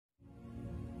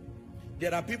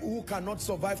There are people who cannot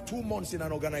survive 2 months in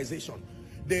an organization.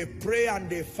 They pray and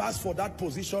they fast for that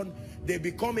position. They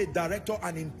become a director,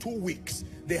 and in 2 weeks,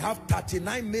 they have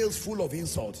 39 mails full of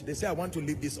insults. They say, I want to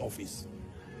leave this office.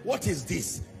 What is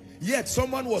this? Yet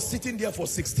someone was sitting there for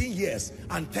 16 years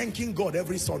and thanking God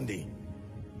every Sunday.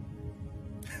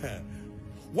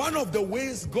 One of the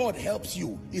ways God helps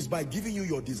you is by giving you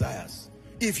your desires.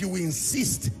 If you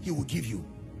insist, he will give you.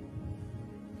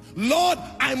 Lord,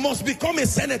 I must become a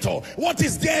senator. What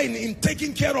is there in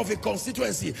taking care of a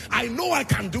constituency? I know I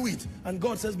can do it. And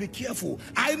God says, be careful.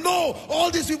 I know all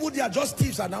these people, they are just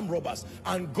thieves and armed robbers.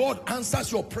 And God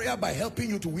answers your prayer by helping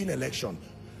you to win election.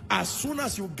 As soon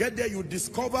as you get there, you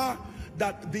discover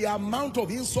that the amount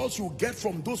of insults you get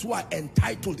from those who are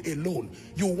entitled alone,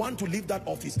 you want to leave that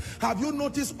office. Have you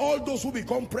noticed all those who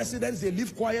become presidents, they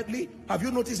live quietly? Have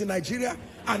you noticed in Nigeria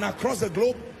and across the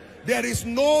globe? There is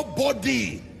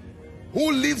nobody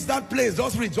who leaves that place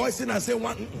just rejoicing and saying,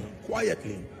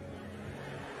 quietly.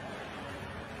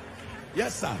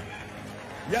 Yes, sir.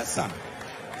 Yes, sir.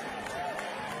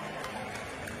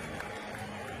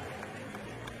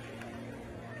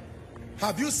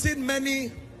 Have you seen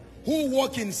many who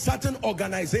work in certain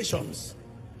organizations?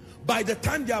 By the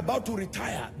time they are about to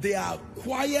retire, they are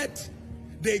quiet.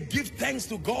 They give thanks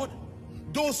to God.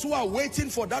 Those who are waiting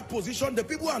for that position, the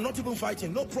people are not even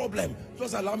fighting. No problem.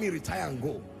 Just allow me retire and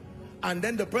go. And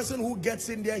then the person who gets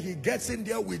in there, he gets in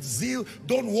there with zeal.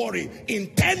 Don't worry.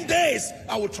 In 10 days,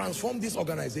 I will transform this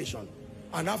organization.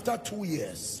 And after 2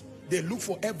 years, they look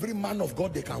for every man of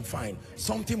God they can find.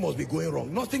 Something must be going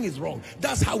wrong. Nothing is wrong.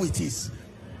 That's how it is.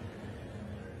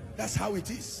 That's how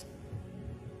it is.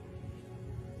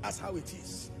 That's how it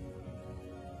is.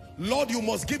 Lord, you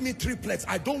must give me triplets.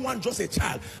 I don't want just a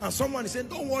child. And someone is saying,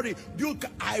 don't worry,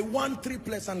 I want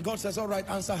triplets. And God says, all right,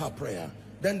 answer her prayer.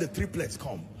 Then the triplets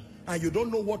come. And you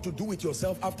don't know what to do with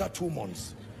yourself after 2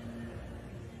 months.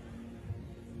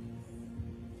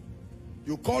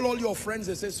 You call all your friends,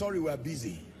 they say, sorry, we are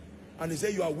busy. And they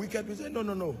say, you are wicked. We say, no,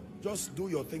 no, no. Just do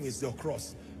your thing. It's your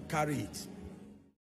cross. Carry it.